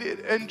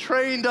dedicated and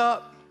trained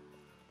up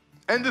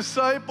and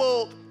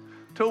discipled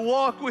to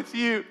walk with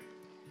you.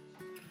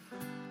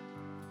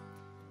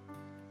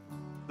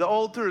 The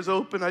altar is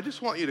open. I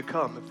just want you to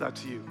come if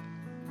that's you.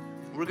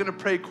 We're going to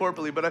pray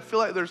corporately, but I feel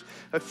like there's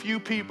a few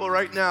people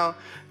right now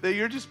that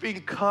you're just being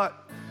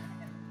cut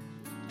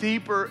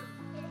deeper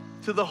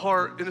to the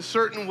heart in a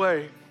certain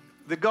way,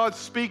 that God's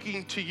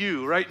speaking to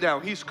you right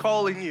now. He's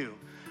calling you.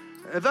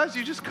 And if that's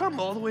you, just come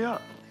all the way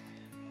up.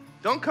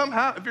 Don't come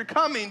if you're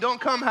coming,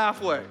 don't come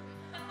halfway.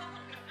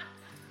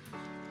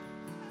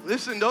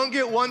 Listen, don't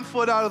get 1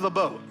 foot out of the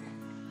boat.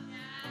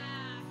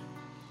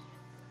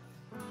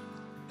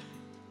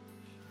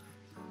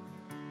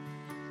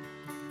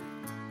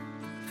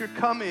 If you're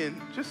coming,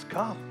 just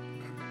come.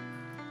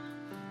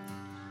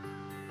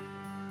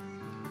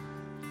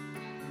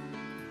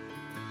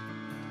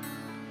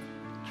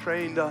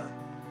 Trained up,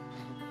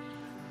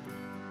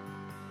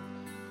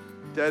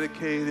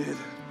 dedicated,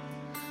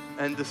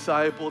 and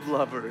discipled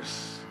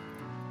lovers.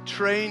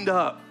 Trained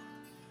up,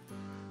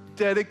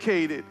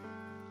 dedicated,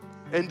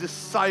 and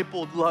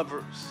discipled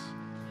lovers.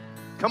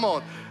 Come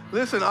on.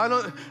 Listen,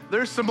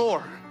 there's some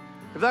more.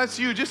 If that's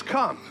you, just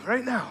come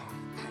right now.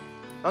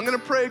 I'm going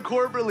to pray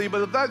corporately,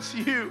 but if that's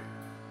you,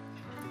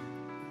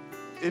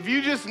 if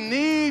you just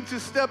need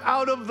to step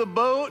out of the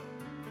boat,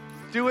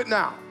 do it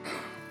now.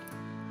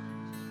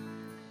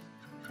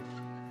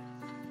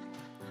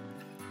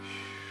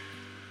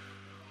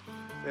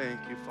 Thank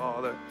you,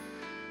 Father.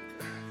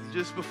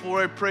 Just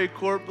before I pray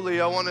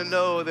corporately, I want to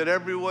know that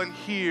everyone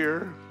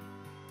here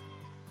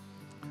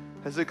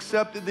has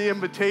accepted the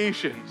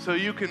invitation so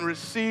you can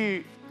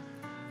receive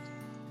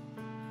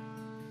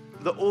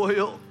the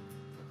oil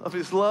of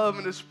His love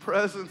and His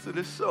presence that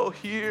is so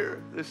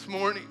here this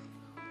morning.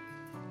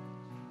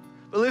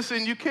 But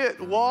listen, you can't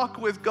walk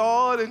with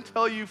God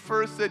until you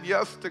first said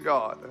yes to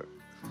God.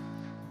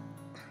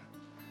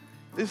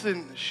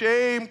 Listen,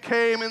 shame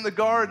came in the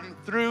garden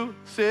through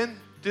sin,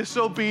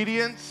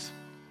 disobedience.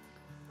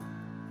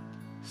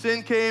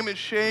 Sin came and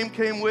shame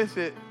came with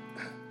it.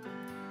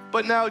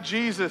 But now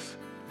Jesus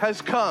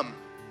has come.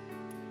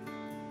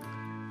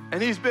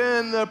 And He's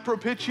been the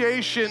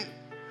propitiation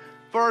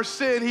for our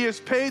sin. He has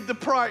paid the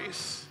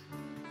price.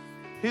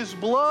 his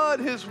blood,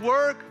 his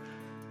work,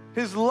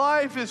 his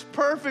life, his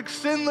perfect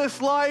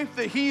sinless life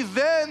that he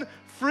then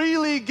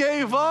freely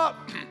gave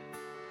up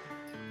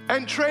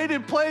and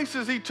traded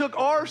places. He took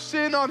our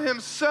sin on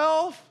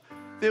himself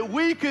that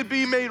we could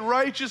be made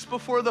righteous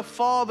before the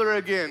Father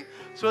again,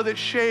 so that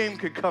shame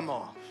could come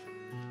off,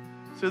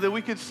 so that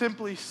we could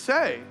simply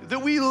say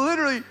that we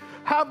literally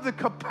have the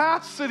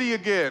capacity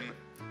again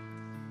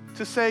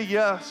to say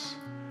yes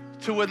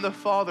to when the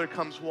Father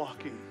comes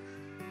walking.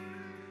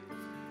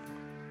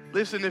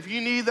 Listen, if you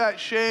need that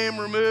shame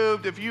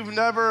removed, if you've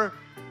never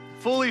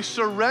fully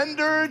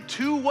surrendered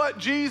to what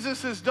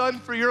Jesus has done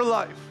for your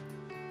life,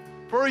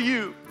 for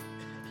you,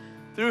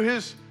 through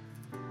his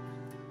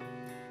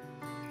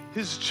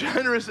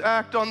generous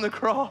act on the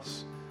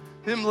cross,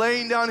 him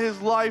laying down his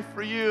life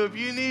for you, if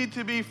you need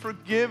to be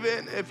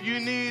forgiven, if you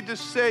need to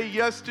say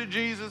yes to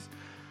Jesus,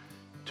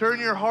 turn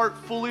your heart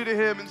fully to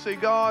him and say,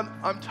 God,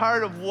 I'm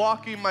tired of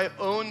walking my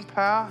own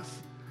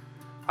path.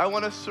 I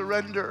want to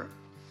surrender.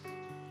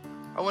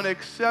 I want to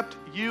accept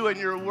you and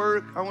your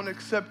work. I want to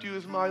accept you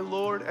as my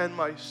Lord and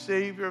my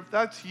Savior. If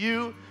that's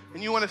you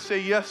and you want to say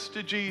yes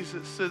to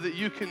Jesus so that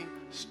you can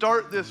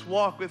start this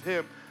walk with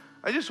him,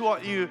 I just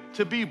want you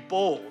to be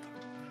bold.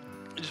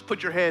 Just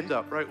put your hand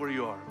up right where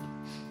you are.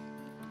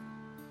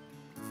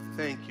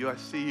 Thank you. I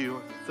see you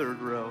in the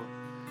third row.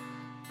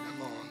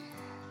 Come on.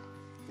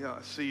 Yeah,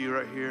 I see you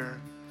right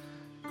here.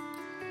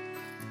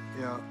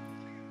 Yeah.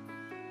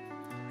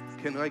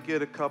 Can I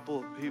get a couple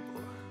of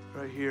people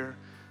right here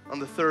on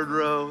the third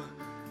row?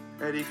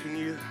 Eddie, can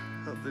you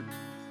help the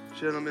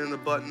gentleman in the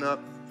button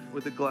up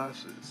with the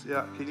glasses?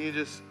 Yeah, can you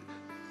just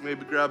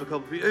maybe grab a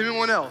couple people?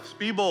 Anyone else?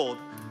 Be bold.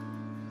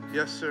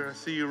 Yes, sir. I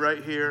see you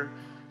right here.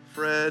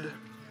 Fred,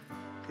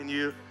 can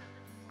you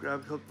grab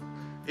a couple?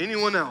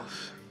 Anyone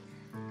else?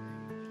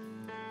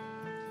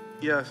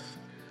 Yes.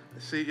 I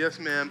see. Yes,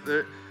 ma'am.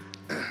 There,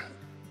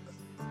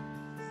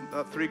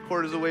 about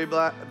 3/4 of the way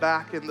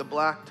back in the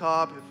black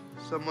top.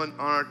 If someone on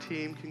our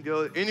team can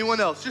go.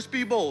 Anyone else? Just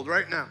be bold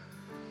right now.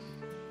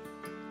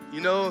 You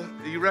know,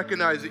 you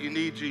recognize that you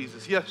need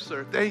Jesus. Yes,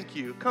 sir. Thank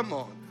you. Come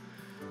on.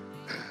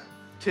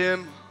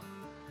 Tim.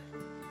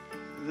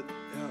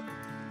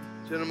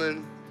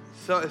 Gentlemen,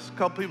 a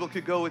couple people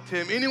could go with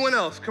Tim. Anyone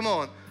else? Come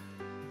on.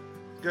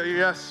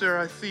 Yes, sir.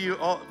 I see you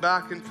all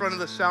back in front of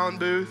the sound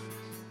booth.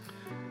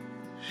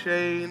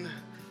 Shane,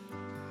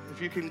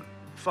 if you can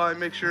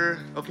make sure.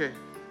 Okay.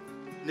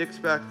 Nick's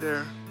back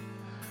there.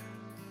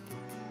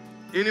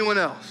 Anyone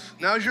else?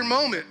 Now's your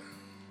moment.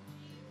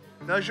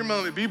 Now's your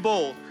moment. Be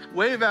bold.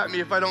 Wave at me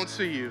if I don't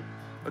see you.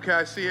 Okay,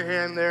 I see a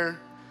hand there.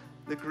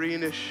 The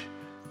greenish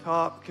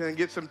top. Can I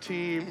get some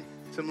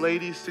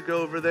ladies to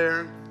go over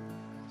there?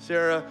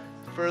 Sarah,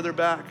 further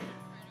back.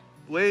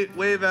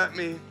 Wave at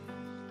me.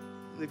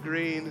 The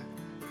green,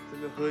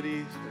 the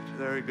hoodies.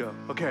 There we go.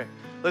 Okay,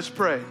 let's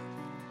pray.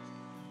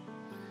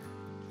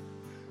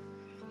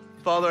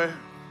 Father,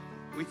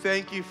 we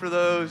thank you for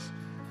those.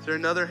 Is there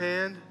another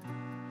hand?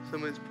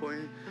 Someone's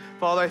pointing.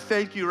 Father, I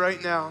thank you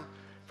right now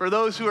for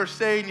those who are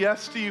saying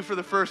yes to you for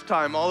the first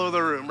time all over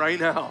the room right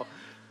now.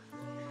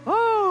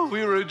 Oh,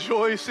 we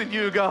rejoice in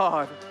you,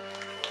 God.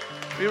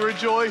 We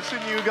rejoice in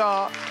you,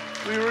 God.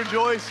 We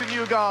rejoice in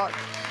you, God.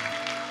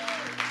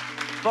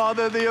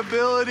 Father, the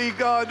ability,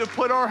 God, to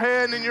put our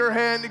hand in your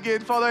hand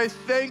again. Father, I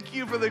thank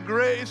you for the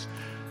grace,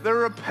 the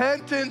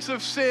repentance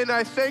of sin.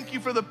 I thank you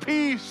for the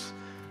peace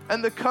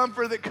and the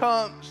comfort that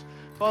comes.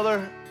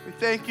 Father, we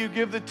thank you.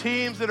 Give the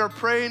teams that are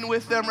praying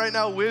with them right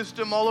now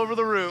wisdom all over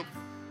the room.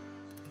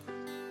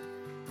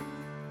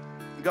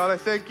 God, I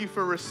thank you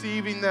for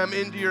receiving them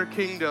into your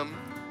kingdom.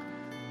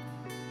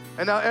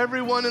 And now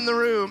everyone in the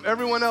room,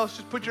 everyone else,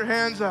 just put your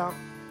hands out.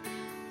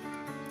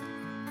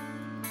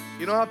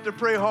 You don't have to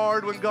pray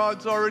hard when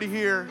God's already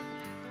here.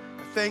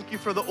 I thank you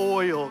for the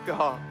oil,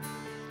 God.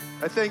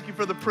 I thank you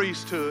for the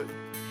priesthood.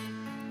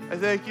 I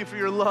thank you for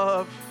your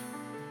love,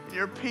 and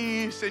your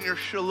peace, and your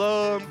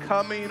shalom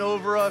coming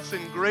over us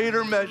in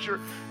greater measure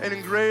and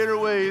in greater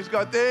ways.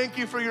 God, thank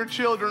you for your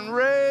children.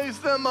 Raise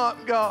them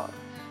up, God.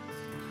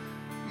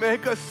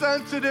 Make us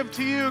sensitive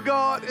to you,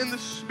 God, in the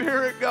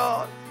Spirit,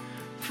 God.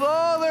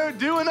 Father,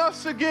 do in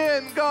us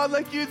again, God,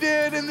 like you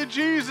did in the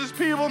Jesus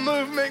People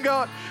movement,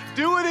 God.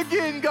 Do it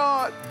again,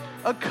 God.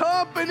 A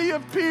company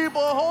of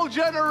people, a whole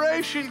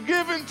generation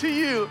given to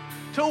you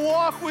to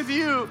walk with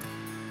you.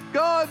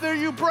 God, there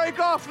you break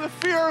off the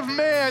fear of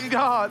man,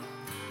 God.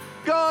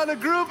 God, a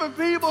group of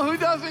people who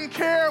doesn't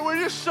care. We're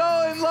just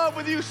so in love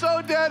with you,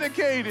 so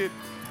dedicated,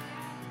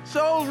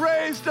 so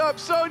raised up,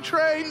 so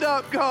trained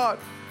up, God,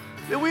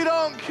 that we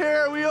don't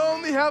care. We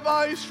only have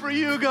eyes for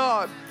you,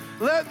 God.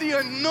 Let the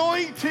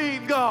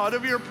anointing, God,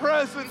 of your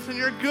presence and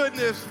your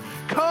goodness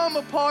come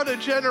upon a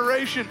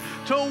generation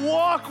to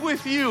walk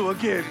with you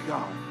again,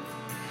 God,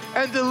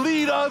 and to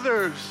lead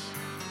others.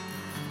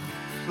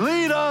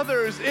 Lead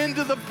others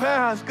into the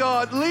path,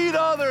 God. Lead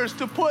others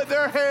to put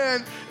their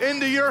hand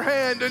into your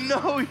hand and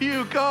know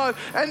you, God,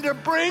 and to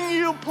bring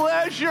you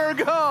pleasure,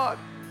 God.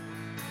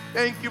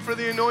 Thank you for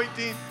the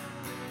anointing.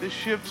 This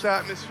shifts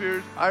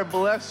atmospheres. I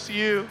bless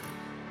you.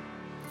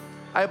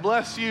 I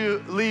bless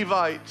you,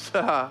 Levites.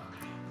 I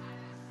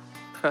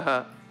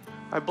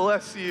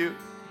bless you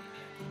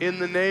in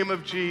the name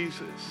of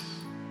Jesus.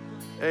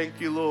 Thank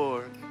you,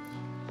 Lord.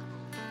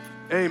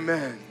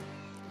 Amen.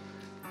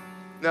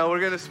 Now we're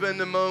going to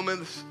spend a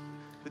moment.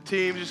 The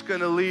team's just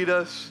going to lead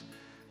us.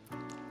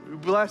 We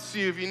bless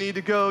you. If you need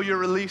to go, you're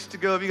released to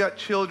go. If you got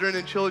children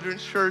in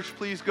children's church,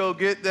 please go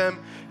get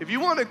them. If you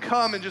want to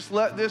come and just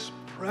let this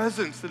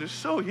presence that is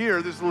so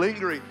here, this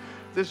lingering,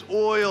 this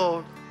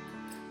oil,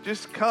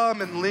 just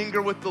come and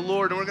linger with the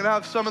Lord. And we're going to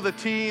have some of the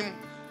team,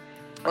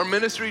 our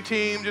ministry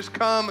team, just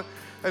come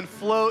and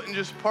float and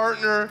just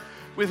partner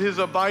with his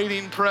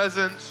abiding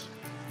presence.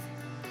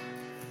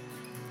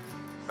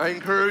 I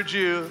encourage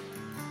you,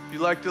 if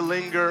you'd like to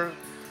linger,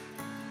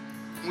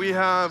 we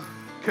have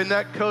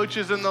Connect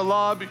coaches in the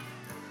lobby.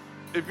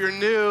 If you're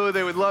new,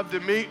 they would love to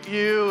meet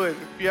you. And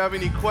if you have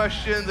any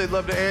questions, they'd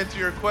love to answer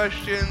your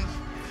questions.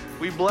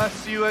 We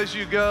bless you as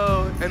you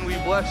go, and we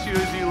bless you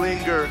as you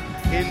linger.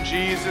 In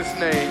Jesus'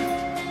 name.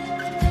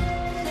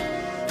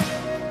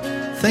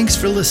 Thanks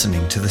for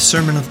listening to the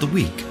Sermon of the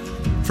Week.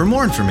 For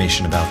more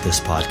information about this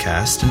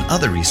podcast and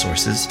other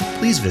resources,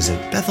 please visit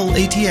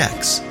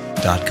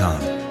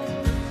bethelatx.com.